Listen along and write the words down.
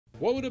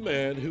What would a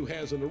man who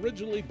has an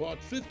originally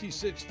bought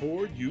 56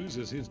 Ford use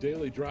as his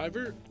daily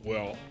driver?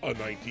 Well, a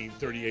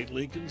 1938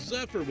 Lincoln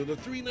Zephyr with a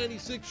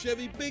 396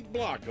 Chevy Big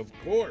Block, of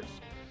course.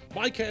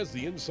 Mike has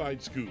the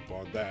inside scoop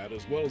on that,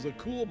 as well as a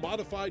cool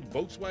modified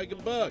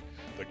Volkswagen Bug.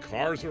 The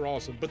cars are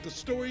awesome, but the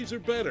stories are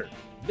better.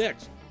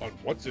 Next on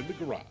What's in the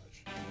Garage.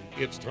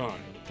 It's time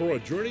for a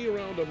journey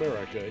around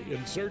America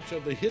in search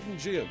of the hidden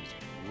gems,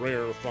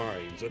 rare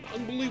finds, and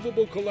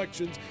unbelievable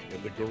collections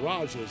in the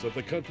garages of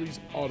the country's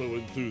auto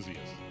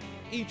enthusiasts.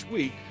 Each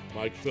week,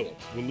 Mike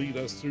Phillips will lead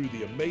us through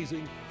the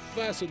amazing,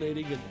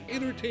 fascinating, and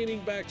entertaining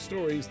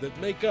backstories that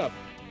make up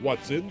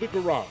What's in the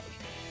Garage,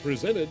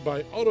 presented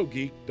by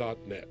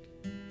AutoGeek.net.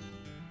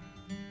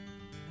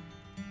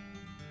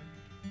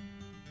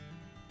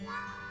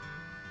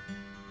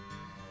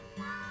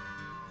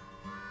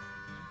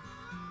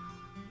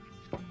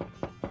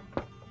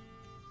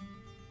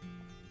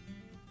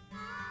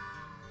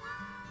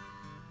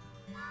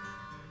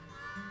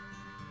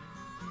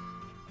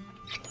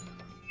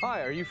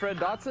 Hi, are you Fred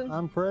Dotson?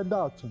 I'm Fred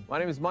Dotson. My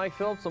name is Mike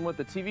Phillips. I'm with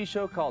the TV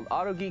show called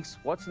Auto Geek's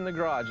What's in the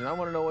Garage, and I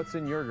want to know what's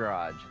in your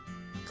garage.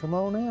 Come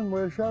on in,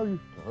 we'll show you.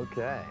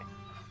 Okay.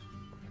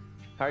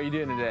 How are you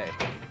doing today?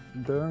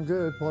 I'm doing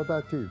good. What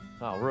about you?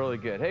 Oh, really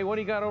good. Hey, what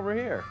do you got over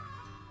here?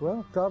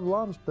 Well, got a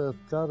lot of stuff.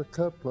 Got a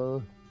couple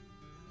of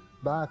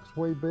bikes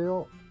we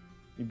built.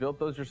 You built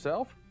those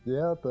yourself?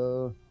 Yeah,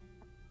 the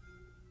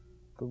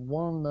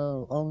one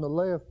on the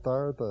left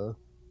there,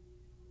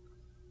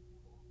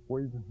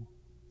 we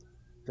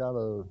got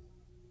a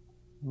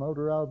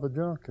motor out of a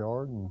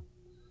junkyard and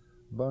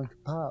a bunch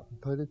of pipe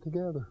and put it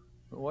together.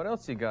 What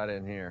else you got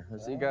in here? I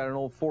see you got an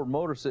old Ford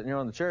motor sitting here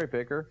on the cherry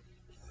picker.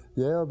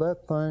 Yeah, that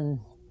thing,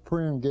 a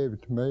friend gave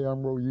it to me.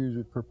 I'm going to use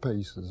it for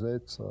pieces.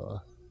 It's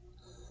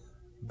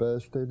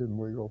busted and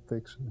we're going to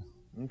fix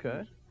it.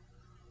 Okay.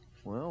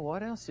 Well,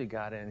 what else you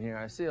got in here?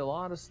 I see a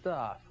lot of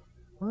stuff.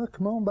 Well,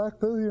 come on back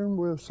through here and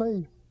we'll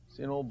see.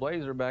 See an old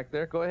Blazer back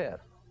there? Go ahead.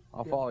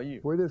 I'll follow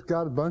you. We just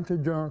got a bunch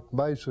of junk,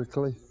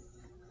 basically.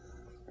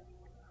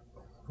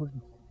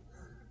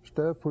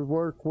 Stuff we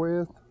work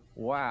with.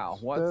 Wow,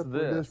 what's stuff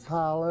this? We just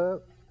pile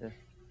up. Yeah.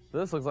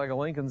 This looks like a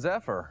Lincoln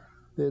Zephyr.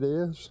 It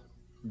is.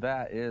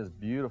 That is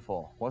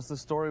beautiful. What's the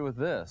story with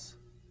this?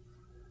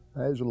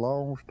 There's a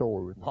long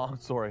story with it. Long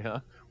story, huh?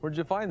 Where'd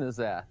you find this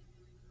at?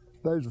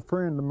 There's a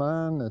friend of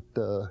mine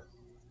that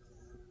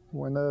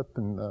went up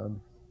in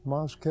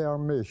Moscow,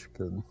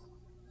 Michigan.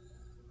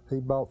 He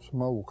bought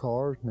some old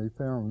cars and he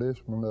found this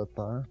one up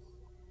there.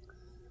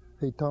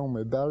 He told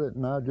me about it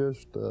and I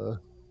just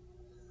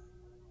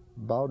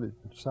bought it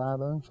sight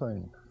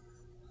unseen.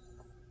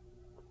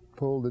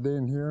 Pulled it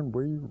in here and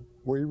we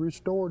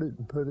restored it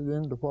and put it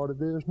into what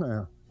it is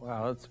now.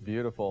 Wow, that's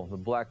beautiful. The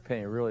black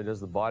paint really does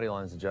the body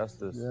lines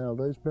justice. Yeah,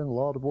 there's been a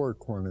lot of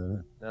work went in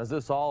it. Now, is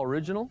this all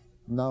original?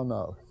 No.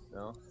 No?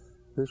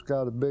 It's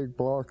got a big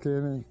block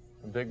in it.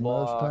 A big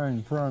block.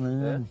 Mustang front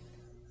end.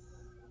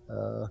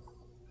 Yeah.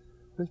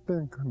 It's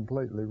been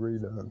completely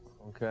redone.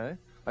 Okay.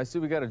 I see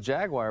we got a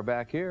Jaguar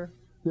back here.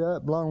 Yeah,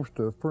 it belongs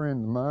to a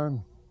friend of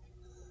mine.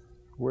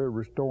 We're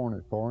restoring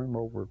it for him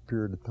over a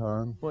period of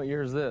time. What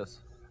year is this?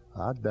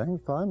 I dang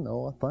if I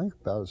know. I think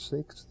about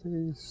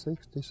 60,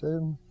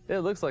 67. It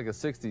looks like a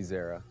 60s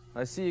era.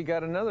 I see you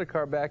got another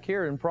car back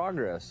here in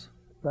progress.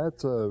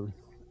 That's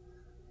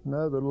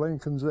another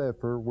Lincoln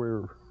Zephyr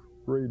we're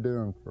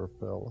redoing for a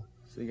fella.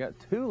 So you got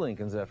two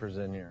Lincoln Zephyrs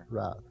in here.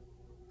 Right.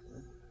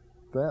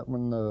 That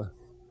one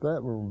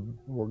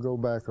will go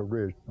back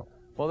original.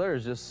 Well,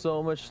 there's just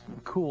so much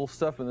cool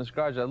stuff in this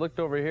garage. I looked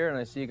over here and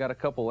I see you got a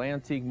couple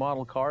antique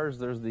model cars.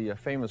 There's the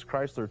famous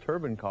Chrysler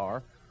Turbine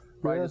car.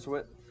 Probably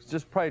Yeah.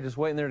 just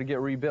waiting there to get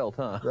rebuilt,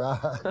 huh? Right.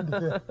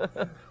 Yeah.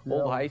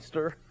 Old Yeah.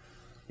 Heister.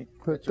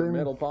 Put Got your them-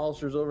 metal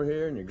polishers over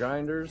here and your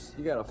grinders.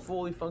 You got a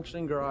fully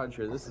functioning garage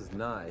here. This is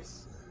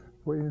nice.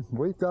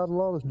 We've got a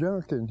lot of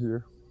junk in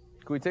here.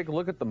 Can we take a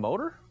look at the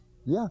motor?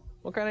 Yeah,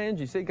 What kind of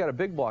engine? You say you got a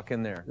big block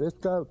in there. it's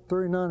got a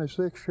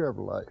 396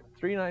 Chevrolet.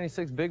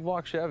 396 big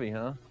block Chevy,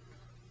 huh?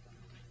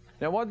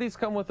 Now, what did these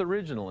come with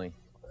originally?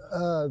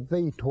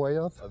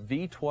 V12. A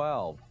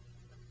V12.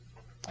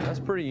 That's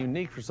pretty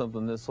unique for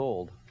something this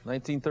old.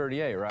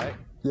 1938, right?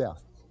 Yeah.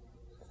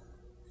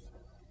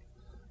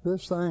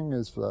 This thing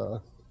is,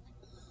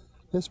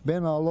 it's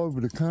been all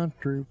over the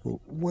country. But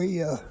we,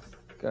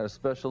 Got a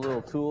special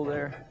little tool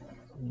there.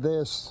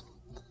 this,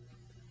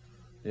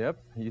 Yep,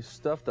 you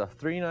stuffed a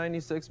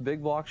 396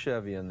 big block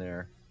Chevy in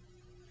there.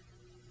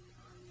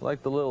 I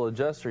like the little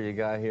adjuster you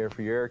got here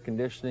for your air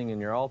conditioning and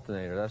your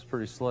alternator. That's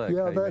pretty slick.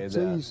 yeah, how you made that's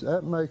that. easy.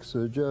 That makes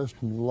the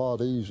adjusting a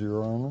lot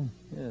easier on them.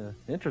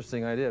 Yeah,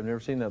 interesting idea. I've never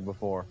seen that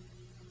before.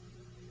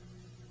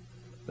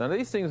 Now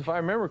these things, if I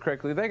remember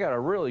correctly, they got a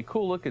really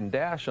cool looking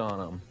dash on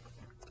them.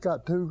 It's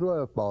got 2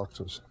 glove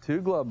boxes. 2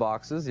 glove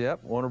boxes,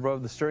 yep. One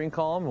above the steering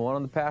column and one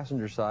on the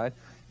passenger side.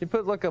 You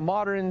put like a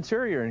modern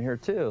interior in here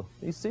too.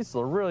 These seats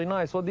are really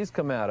nice. What do these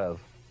come out of?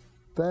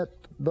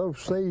 Those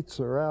seats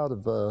are out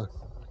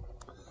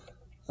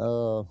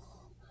of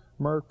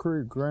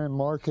Mercury Grand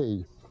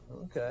Marquis.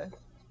 Okay.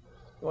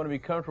 You want to be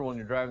comfortable when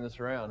you're driving this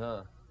around,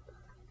 huh?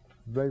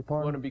 Beg You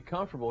pardon? want to be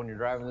comfortable when you're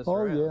driving this Oh,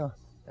 around. yeah.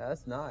 Yeah,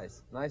 that's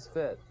nice. Nice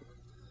fit.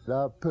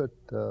 I put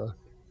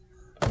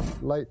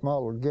late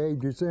model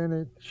gauges in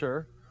it.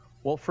 Sure.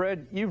 Well,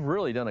 Fred, you've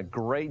really done a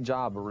great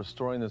job of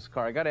restoring this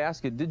car. I got to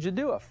ask you, did you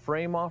do a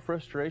frame-off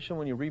restoration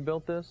when you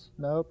rebuilt this?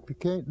 Nope, you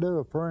can't do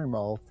a frame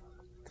off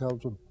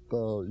because of the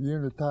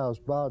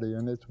unitized body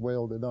and it's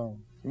welded on.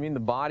 You mean the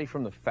body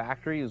from the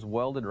factory is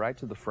welded right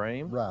to the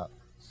frame? Right.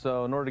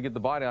 So in order to get the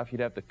body off,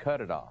 you'd have to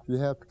cut it off. You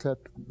have to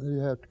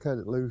cut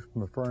it loose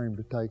from the frame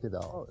to take it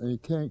off. And you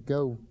can't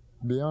go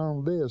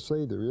beyond this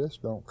either. This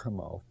don't come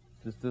off.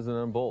 Just doesn't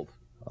unbolt.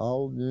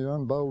 All you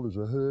unbolt is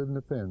a hood and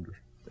the fenders.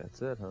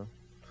 That's it, huh?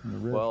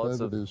 And the Well,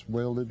 rest of it is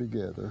welded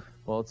together.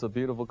 Well, it's a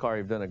beautiful car.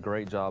 You've done a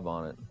great job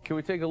on it. Can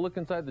we take a look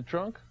inside the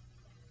trunk?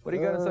 What do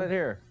you got inside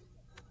here?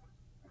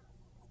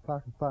 If I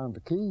can find the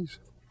keys.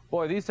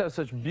 Boy, these have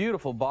such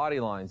beautiful body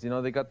lines. You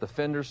know, they got the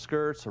fender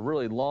skirts, a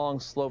really long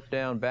sloped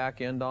down back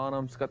end on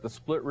them. It's got the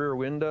split rear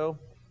window.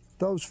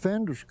 Those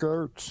fender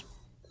skirts,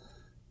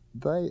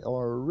 they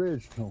are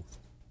original.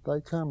 They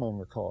come on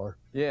the car.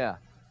 Yeah.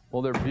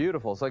 Well, they're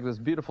beautiful. It's like this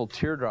beautiful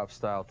teardrop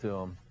style to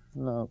them.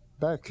 Now,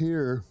 back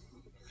here,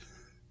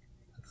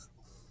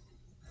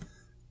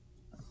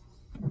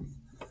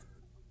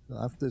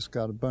 I've just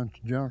got a bunch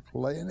of junk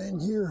laying in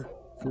here.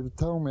 If you'd have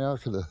told me I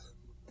could have.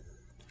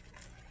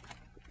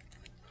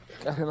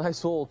 Got a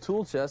nice little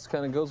tool chest,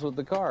 kind of goes with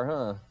the car,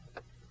 huh?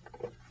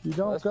 You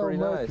don't That's go pretty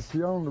much nice. if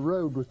you're on the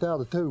road without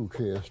a tool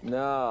chest.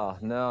 No,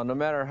 no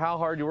matter how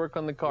hard you work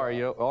on the car,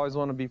 you always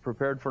want to be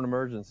prepared for an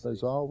emergency.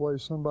 There's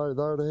always somebody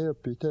there to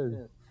help you too.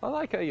 Yeah. I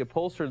like how you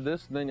upholstered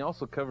this, and then you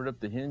also covered up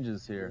the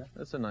hinges here.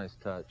 That's a nice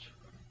touch.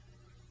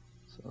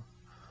 So,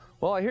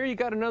 well, I hear you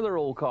got another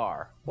old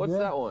car. What's Yeah.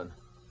 that one?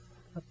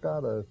 I've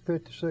got a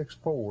 56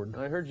 Ford.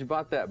 I heard you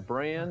bought that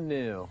brand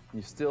new.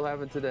 You still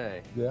have it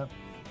today. Yeah.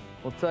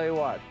 Well, tell you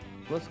what,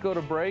 let's go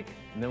to break,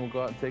 and then we'll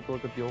go out and take a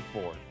look at the old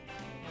Ford.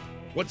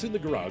 What's in the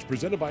Garage,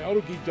 presented by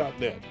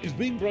AutoGeek.net, is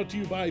being brought to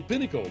you by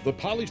Pinnacle, the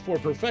polish for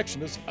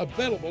perfectionists,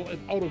 available at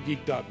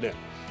AutoGeek.net,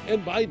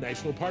 and by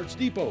National Parts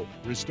Depot,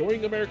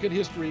 restoring American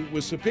history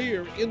with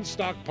superior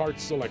in-stock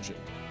parts selection,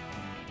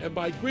 and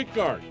by Grit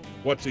Guard,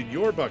 what's in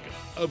your bucket,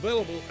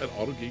 available at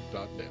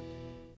AutoGeek.net.